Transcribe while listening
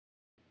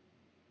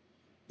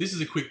This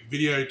is a quick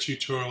video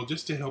tutorial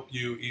just to help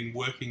you in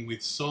working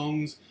with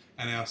songs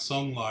and our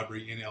song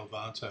library in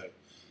Elvanto,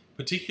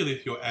 particularly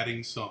if you're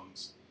adding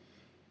songs.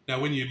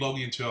 Now when you log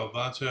into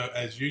Elvanto,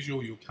 as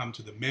usual, you'll come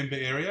to the member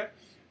area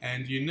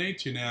and you need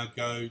to now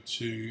go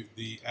to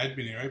the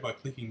admin area by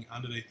clicking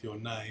underneath your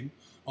name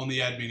on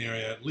the admin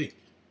area link.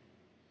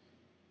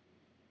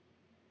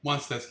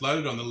 Once that's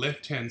loaded, on the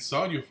left hand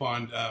side you'll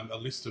find a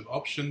list of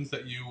options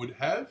that you would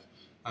have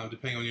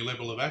depending on your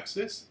level of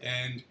access,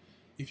 and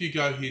if you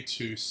go here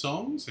to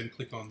songs and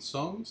click on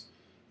songs,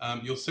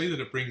 you'll see that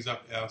it brings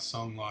up our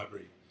song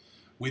library.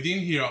 Within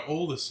here are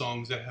all the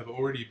songs that have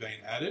already been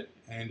added,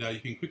 and you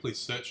can quickly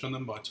search on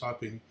them by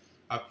typing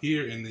up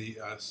here in the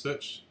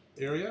search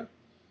area.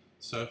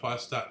 So if I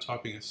start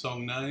typing a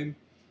song name,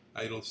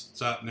 it'll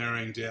start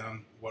narrowing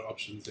down what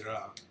options there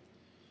are.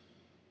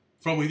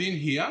 From within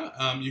here,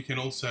 you can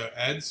also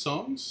add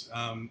songs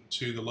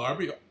to the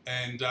library,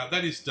 and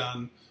that is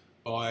done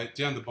by,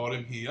 down the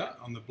bottom here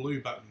on the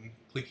blue button,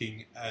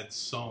 clicking Add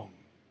Song.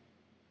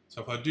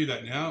 So if I do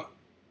that now,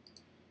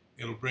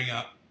 it'll bring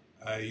up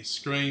a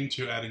screen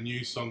to add a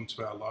new song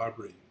to our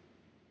library.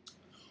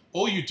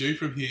 All you do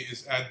from here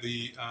is add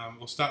the,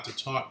 or start to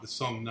type the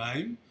song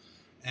name,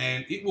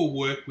 and it will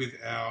work with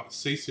our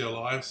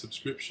CCLI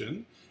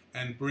subscription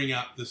and bring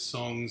up the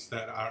songs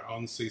that are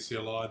on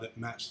CCLI that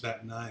match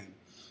that name.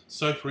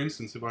 So for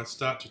instance, if I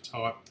start to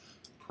type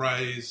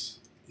Praise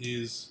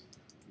is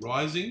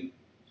Rising,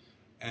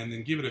 and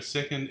then give it a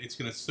second, it's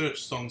going to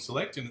search Song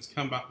Select, and it's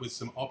come up with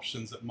some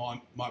options that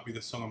might be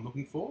the song I'm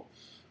looking for.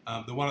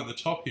 The one at the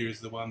top here is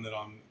the one that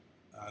I'm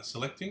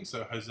selecting,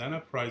 so Hosanna,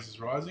 Praise is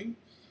Rising.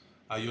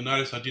 You'll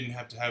notice I didn't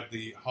have to have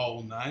the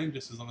whole name,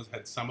 just as long as it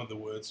had some of the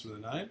words for the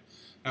name.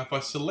 Now if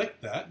I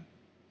select that,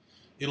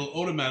 it'll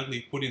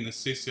automatically put in the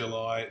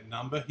CCLI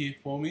number here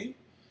for me,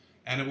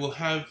 and it will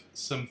have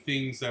some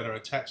things that are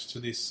attached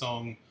to this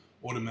song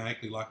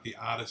automatically, like the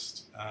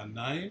artist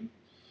name,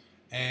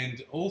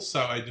 and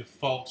also a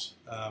default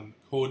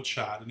chord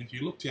chart. And if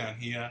you look down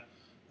here,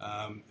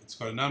 it's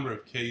got a number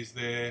of keys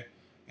there,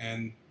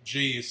 and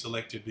G is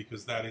selected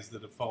because that is the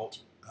default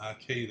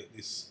key that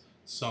this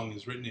song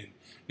is written in.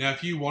 Now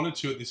if you wanted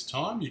to at this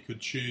time, you could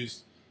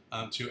choose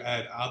to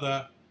add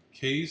other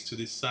keys to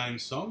this same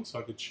song. So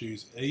I could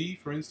choose E,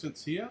 for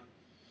instance, here.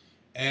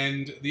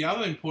 And the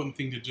other important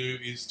thing to do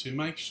is to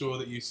make sure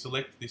that you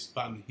select this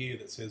button here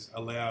that says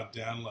Allow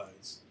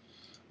Downloads.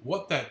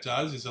 What that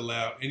does is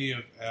allow any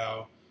of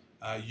our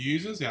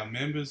users, our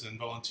members and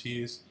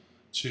volunteers,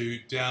 to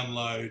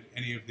download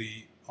any of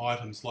the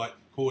items like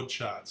chord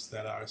charts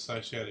that are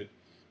associated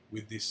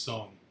with this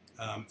song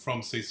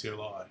from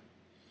CCLI.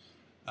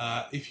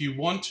 If you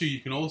want to, you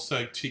can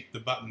also tick the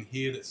button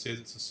here that says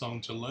it's a song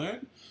to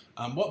learn.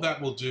 What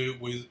that will do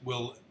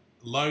will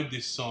load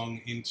this song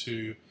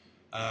into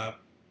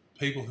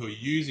people who are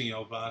using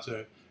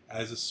Elvanto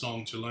as a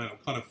song to learn, or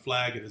kind of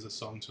flag it as a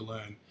song to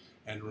learn,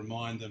 and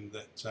remind them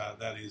that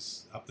that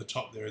is up the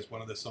top there as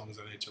one of the songs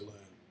they need to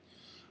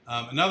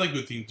learn. Another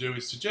good thing to do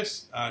is to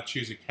just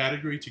choose a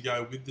category to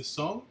go with the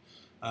song.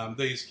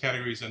 These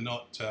categories are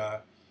not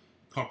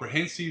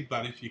comprehensive,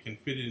 but if you can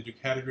fit it into a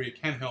category,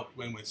 it can help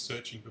when we're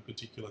searching for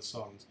particular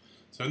songs.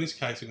 So in this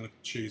case, I'm going to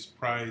choose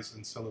Praise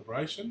and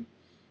Celebration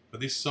for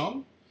this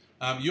song.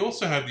 You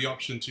also have the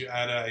option to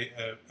add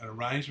an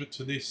arrangement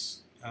to this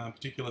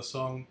particular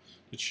song,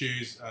 to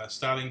choose a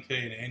starting key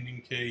and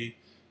ending key,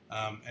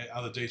 and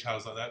other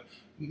details like that.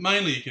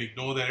 Mainly you can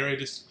ignore that area,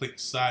 just click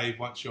Save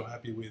once you're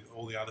happy with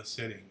all the other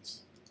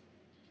settings.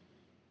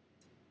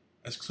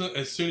 As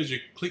soon as you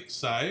click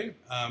Save,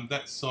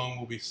 that song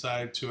will be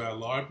saved to our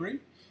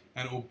library,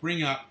 and it will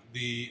bring up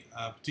the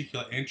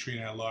particular entry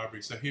in our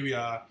library. So here we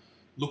are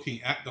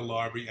looking at the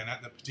library and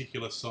at the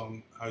particular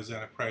song,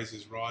 Hosanna, Praise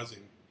is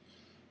Rising.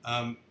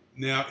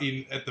 Now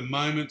at the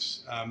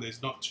moment,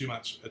 there's not too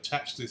much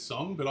attached to this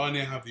song, but I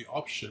now have the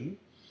option,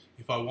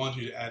 if I want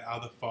you to add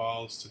other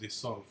files to this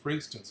song. For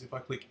instance, if I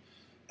click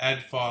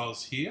Add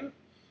Files here,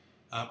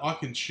 I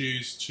can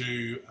choose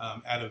to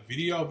add a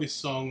video of this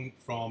song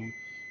from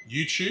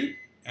YouTube,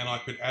 and I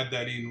could add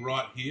that in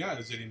right here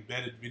as an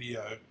embedded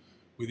video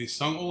with this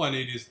song. All I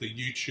need is the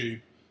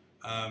YouTube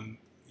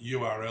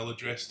URL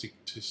address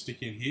to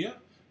stick in here,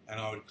 and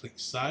I would click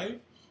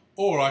Save.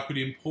 Or I could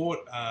import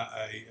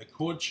a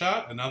chord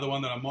chart, another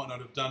one that I might not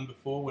have done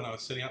before when I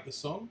was setting up the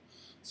song.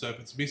 So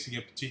if it's missing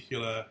a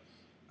particular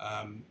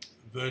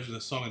version of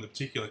the song in the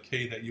particular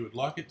key that you would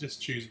like it,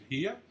 just choose it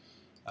here.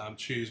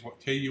 Choose what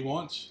key you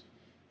want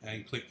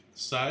and click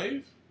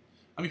Save.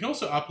 You can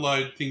also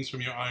upload things from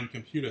your own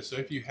computer. So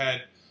if you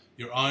had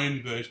your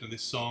own version of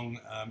this song,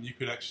 you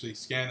could actually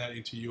scan that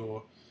into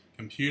your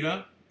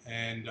computer,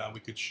 and we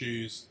could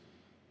choose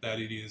that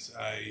it is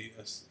a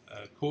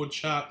chord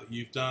chart that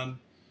you've done,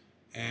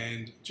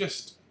 and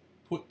just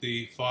put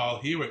the file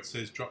here where it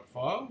says Drop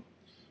File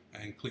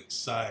and click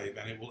Save,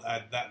 and it will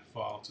add that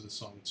file to the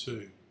song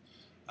too.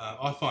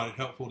 I find it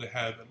helpful to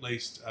have at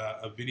least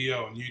a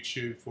video on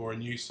YouTube for a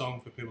new song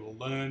for people to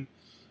learn,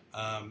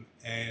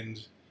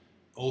 and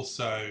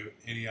also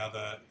any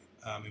other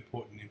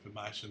important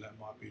information that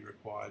might be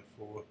required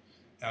for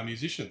our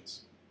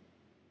musicians.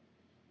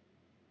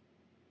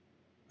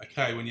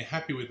 Okay, when you're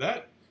happy with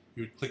that,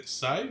 you would click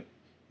Save.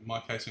 In my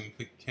case, I'm going to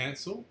click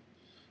Cancel.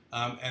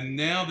 And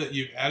now that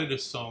you've added a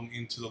song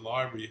into the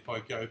library, if I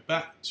go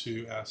back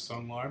to our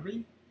song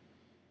library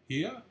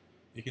here,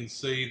 you can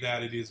see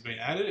that it has been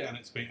added, and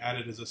it's been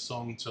added as a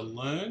song to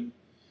learn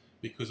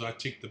because I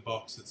ticked the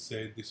box that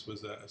said this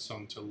was a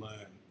song to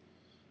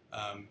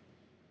learn.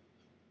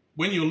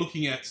 When you're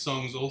looking at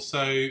songs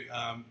also,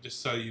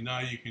 just so you know,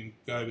 you can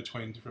go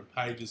between different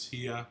pages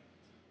here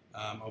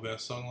of our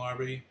song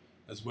library,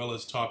 as well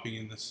as typing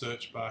in the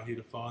search bar here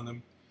to find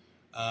them.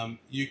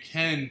 You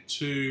can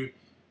too,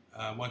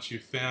 once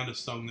you've found a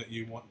song that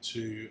you want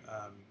to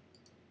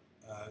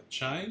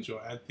change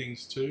or add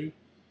things to,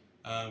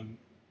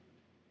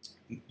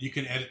 you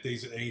can edit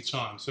these at any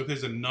time. So if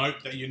there's a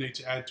note that you need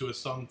to add to a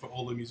song for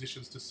all the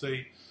musicians to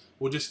see,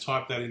 we'll just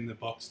type that in the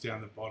box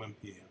down the bottom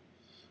here.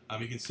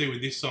 You can see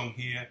with this song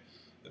here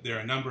that there are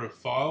a number of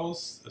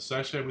files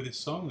associated with this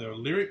song. There are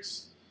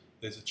lyrics,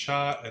 there's a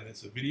chart, and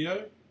there's a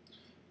video.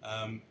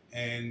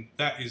 And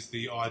that is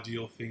the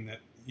ideal thing, that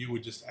you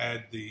would just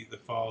add the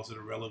files that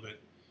are relevant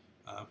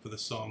for the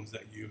songs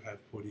that you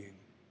have put in.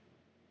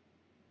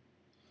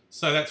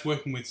 So that's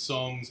working with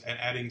songs and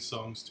adding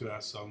songs to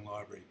our song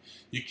library.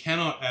 You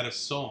cannot add a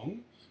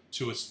song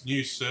to a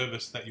new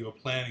service that you are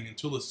planning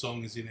until the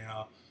song is in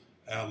our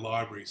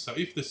library. So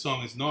if the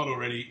song is not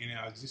already in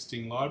our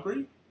existing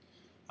library,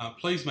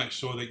 please make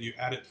sure that you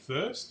add it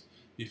first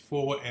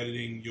before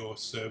editing your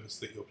service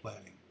that you're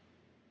planning.